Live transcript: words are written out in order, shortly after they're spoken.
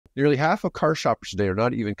Nearly half of car shoppers today are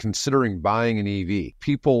not even considering buying an EV.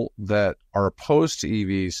 People that are opposed to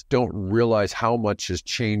EVs don't realize how much is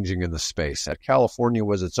changing in the space. If California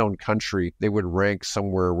was its own country, they would rank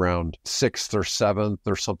somewhere around 6th or 7th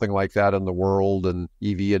or something like that in the world, and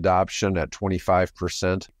EV adoption at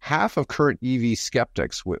 25%. Half of current EV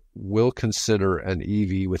skeptics will consider an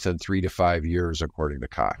EV within 3 to 5 years, according to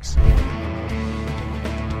Cox.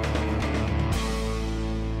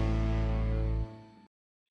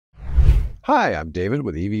 Hi, I'm David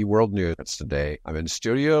with EV World News. Today, I'm in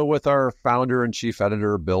studio with our founder and chief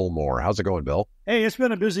editor, Bill Moore. How's it going, Bill? Hey, it's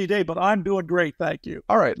been a busy day, but I'm doing great, thank you.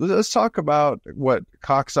 All right, let's talk about what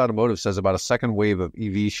Cox Automotive says about a second wave of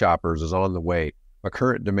EV shoppers is on the way, but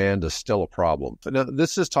current demand is still a problem. Now,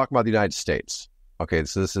 this is talking about the United States. Okay,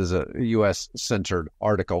 so this is a U.S.-centered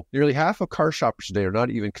article. Nearly half of car shoppers today are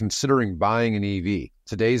not even considering buying an EV.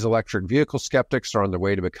 Today's electric vehicle skeptics are on their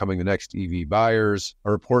way to becoming the next EV buyers,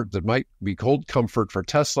 a report that might be cold comfort for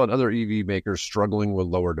Tesla and other EV makers struggling with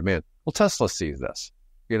lower demand. Well, Tesla sees this.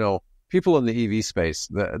 You know, people in the EV space,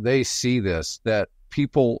 they see this, that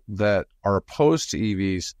people that are opposed to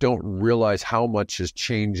EVs don't realize how much is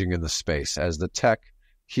changing in the space as the tech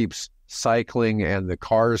keeps cycling and the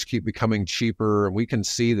cars keep becoming cheaper. And we can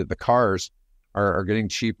see that the cars are getting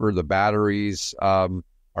cheaper. The batteries are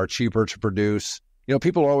cheaper to produce. You know,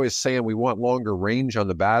 people are always saying we want longer range on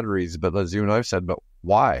the batteries, but as you and I've said, but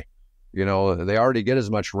why? You know, they already get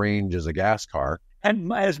as much range as a gas car.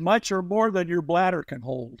 And as much or more than your bladder can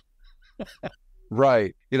hold.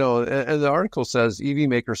 Right. You know, and the article says EV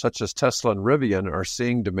makers such as Tesla and Rivian are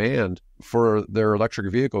seeing demand for their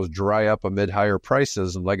electric vehicles dry up amid higher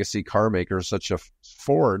prices, and legacy car makers such as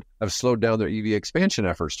Ford have slowed down their EV expansion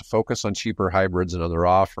efforts to focus on cheaper hybrids and other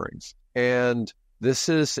offerings. And this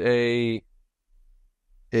is a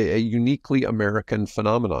uniquely American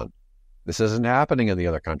phenomenon. This isn't happening in the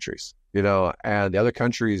other countries, you know, and the other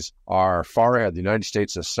countries are far ahead. The United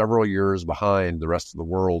States is several years behind the rest of the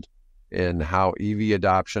world in how EV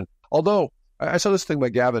adoption. Although I saw this thing by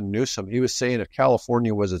Gavin Newsom. He was saying if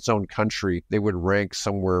California was its own country, they would rank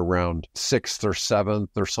somewhere around 6th or 7th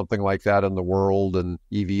or something like that in the world, and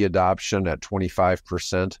EV adoption at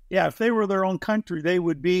 25%. Yeah, if they were their own country, they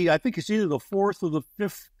would be, I think it's either the 4th or the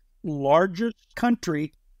 5th largest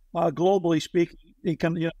country, globally speaking,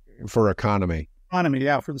 for economy.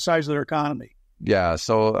 Yeah, for the size of their economy. Yeah,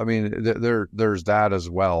 so, I mean, there's that as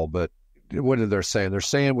well, but what are they saying? They're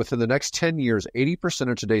saying within the next 10 years, 80%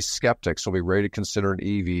 of today's skeptics will be ready to consider an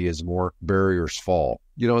EV as more barriers fall.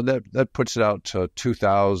 You know, and that puts it out to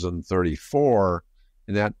 2034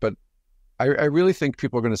 and that, but I really think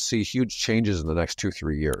people are going to see huge changes in the next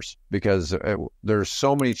 2-3 years because there's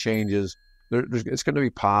so many changes. It's going to be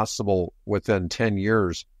possible within 10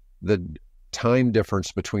 years, the time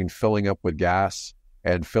difference between filling up with gas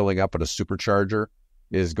and filling up at a supercharger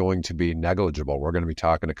is going to be negligible. We're going to be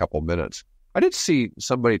talking a couple minutes. I did see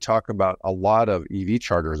somebody talk about a lot of EV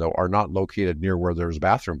chargers that are not located near where there's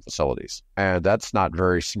bathroom facilities. And that's not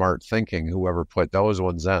very smart thinking, whoever put those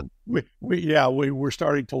ones in. We're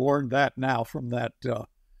starting to learn that now from that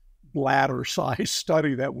bladder size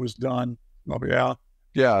study that was done. Oh, yeah.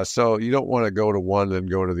 Yeah, so you don't want to go to one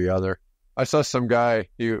and go to the other. I saw some guy,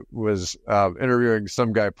 he was interviewing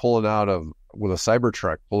some guy with a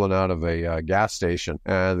Cybertruck pulling out of a gas station,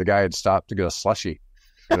 and the guy had stopped to get a slushie,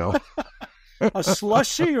 you know. A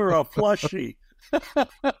slushie or a plushie?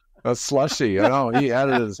 A slushie, you know. He had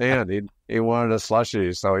it in his hand. He wanted a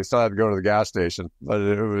slushie, so he still had to go to the gas station. But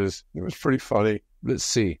it was pretty funny. Let's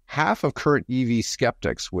see. Half of current EV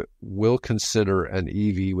skeptics will consider an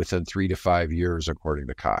EV within 3 to 5 years, according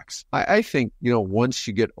to Cox. I think, you know, once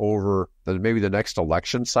you get over maybe the next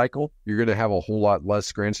election cycle, you're going to have a whole lot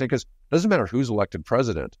less grandstanding because it doesn't matter who's elected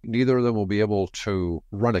president. Neither of them will be able to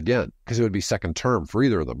run again because it would be second term for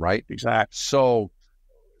either of them, right? Exactly.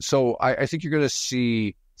 So I think you're going to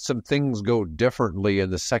see some things go differently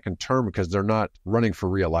in the second term because they're not running for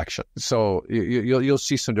re-election. So you'll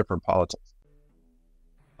see some different politics.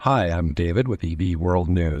 Hi, I'm David with EV World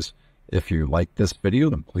News. If you like this video,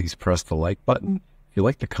 then please press the like button. If you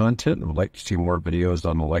like the content and would like to see more videos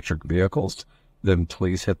on electric vehicles, then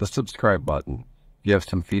please hit the subscribe button. If you have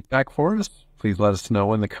some feedback for us, please let us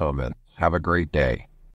know in the comments. Have a great day.